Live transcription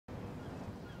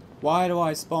Why do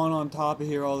I spawn on top of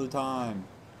here all the time?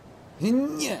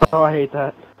 Oh, I hate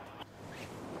that.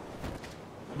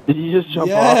 Did you just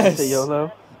jump off and say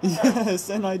YOLO?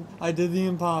 Yes, and I did the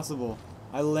impossible.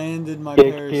 I landed my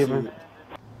Yeah, parachute.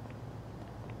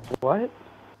 What?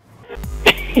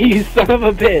 You son of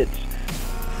a bitch!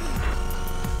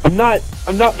 I'm not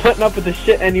putting up with this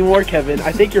shit anymore, Kevin.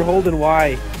 I think you're holding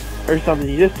Y or something.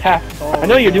 You just tapped. Oh, I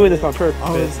know you're doing this on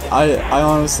purpose. I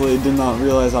honestly did not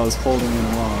realize I was holding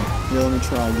it wrong. Here, let me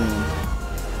try again.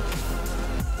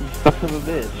 You son of a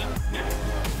bitch.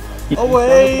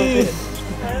 Away!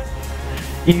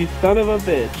 You son of a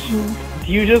bitch.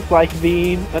 Do you just like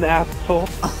being an asshole?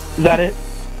 Is that it?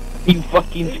 You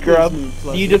fucking scrub.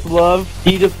 Do you just love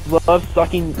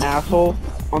sucking asshole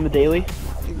on the daily?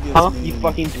 Huh? You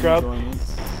fucking scrub?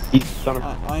 You son of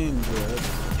a... I enjoy it.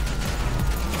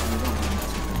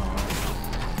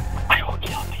 I will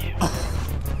kill you.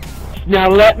 Now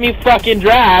let me fucking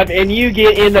drive and you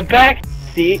get in the back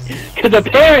seat, cause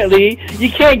apparently you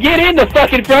can't get in the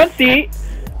fucking front seat.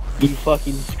 You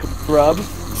fucking scrub.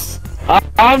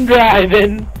 I'm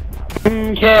driving.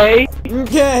 Okay.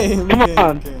 Okay. Come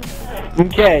on.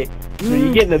 Okay. So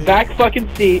you get in the back fucking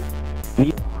seat.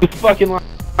 You fucking line.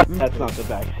 That's not the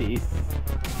back seat.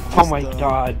 Oh my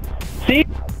god. See?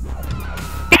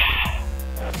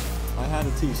 I had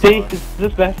a two-star. See? Is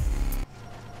this best?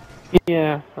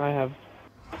 Yeah, I have.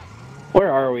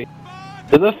 Where are we?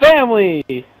 To the family!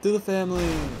 To the family!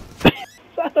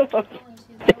 Son of a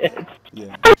bitch.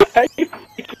 Yeah. Are you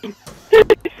freaking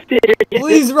serious?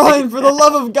 Please run, for the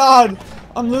love of God!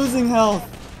 I'm losing health.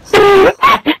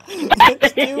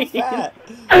 It's too fat.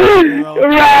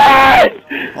 Run!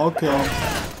 I'll kill him.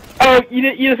 Oh, you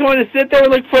just want to sit there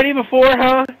and look pretty before,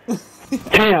 huh?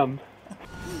 Damn.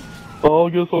 Oh,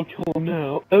 I guess I'll kill him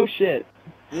now. Oh shit.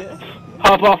 Yeah.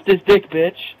 Hop off this dick,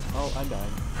 bitch. Oh, I died.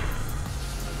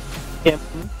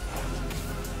 Kevin?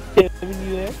 Kevin,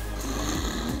 you there?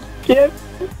 Kevin?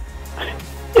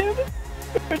 Kevin?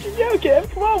 Where'd you go, Kevin?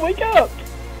 Come on, wake up!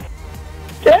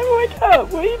 Kevin, wake up!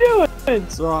 What are you doing?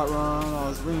 It's alright, Ron. I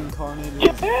was reincarnated as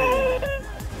a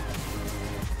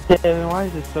pig. Kevin, why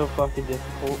is this so fucking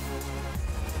difficult?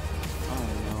 I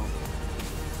don't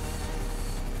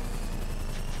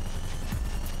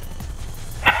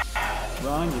know.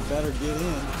 Ron, you better get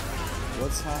in.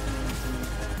 What's happening to me?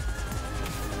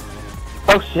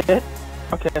 Oh shit!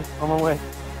 Okay, on my way.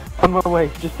 On my way.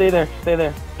 Just stay there. Stay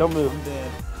there. Don't move. I'm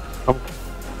dead. Okay.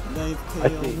 They've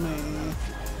killed me.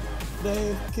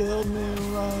 They've killed me,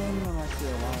 Ryan. I'm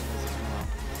actually alive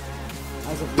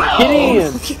as of now. Get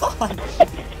in! Oh, God.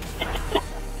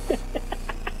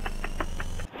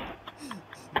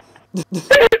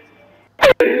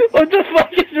 What the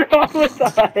fuck is wrong with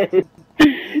us?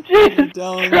 Jesus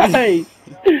Christ!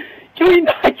 Can we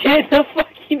not get in the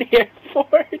fucking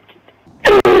airport?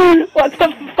 What the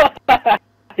fuck?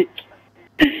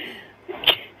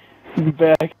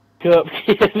 Back up,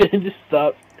 Kevin. Just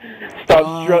stop. Stop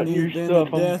strutting your You've stuff.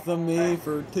 been the death of me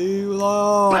for too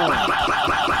long.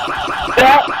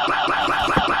 Stop!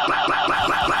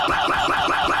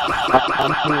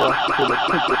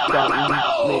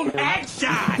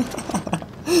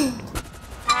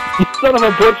 You son of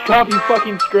a bitch, cop, you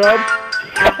fucking scrub!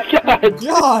 God!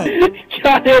 God!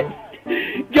 Got it!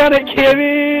 Got it,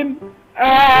 Kevin!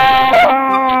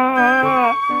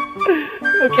 Ah!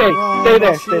 Okay, stay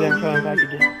there, I'm coming back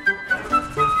again.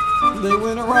 They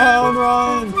went around,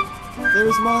 Ryan! They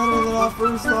were smarter than I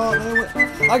first thought.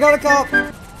 I got a cop!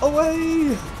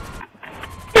 Away!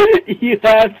 You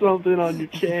have something on your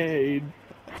chain.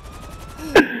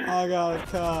 I got a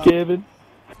cop. Kevin,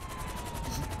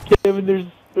 there's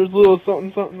a little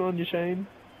something on your chain.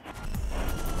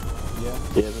 Yeah.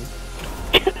 Kevin.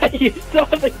 You son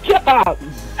of a cop!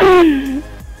 You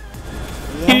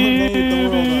haven't made the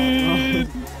world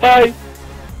up. Hi!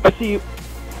 I see you.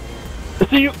 I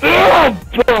see you. Oh!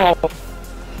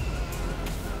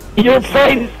 Your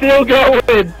plane is still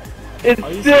going! It's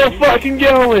still fucking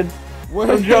going!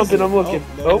 I'm jumping, I'm looking.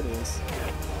 Oh, there it is.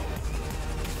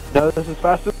 No, this is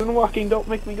faster than walking. Don't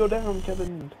make me go down,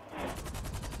 Kevin.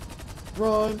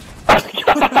 Run! Oh,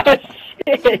 God,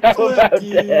 shit! I'm about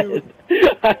dead.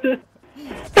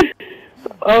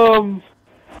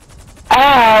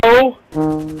 Ow!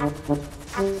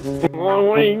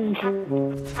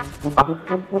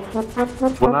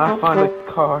 When I find a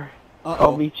car,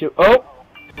 I'll meet you. Oh!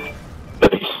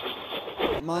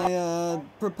 My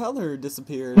propeller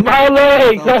disappeared. My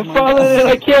legs! I'm falling and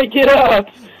I can't get up!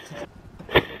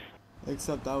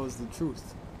 Except that was the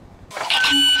truth.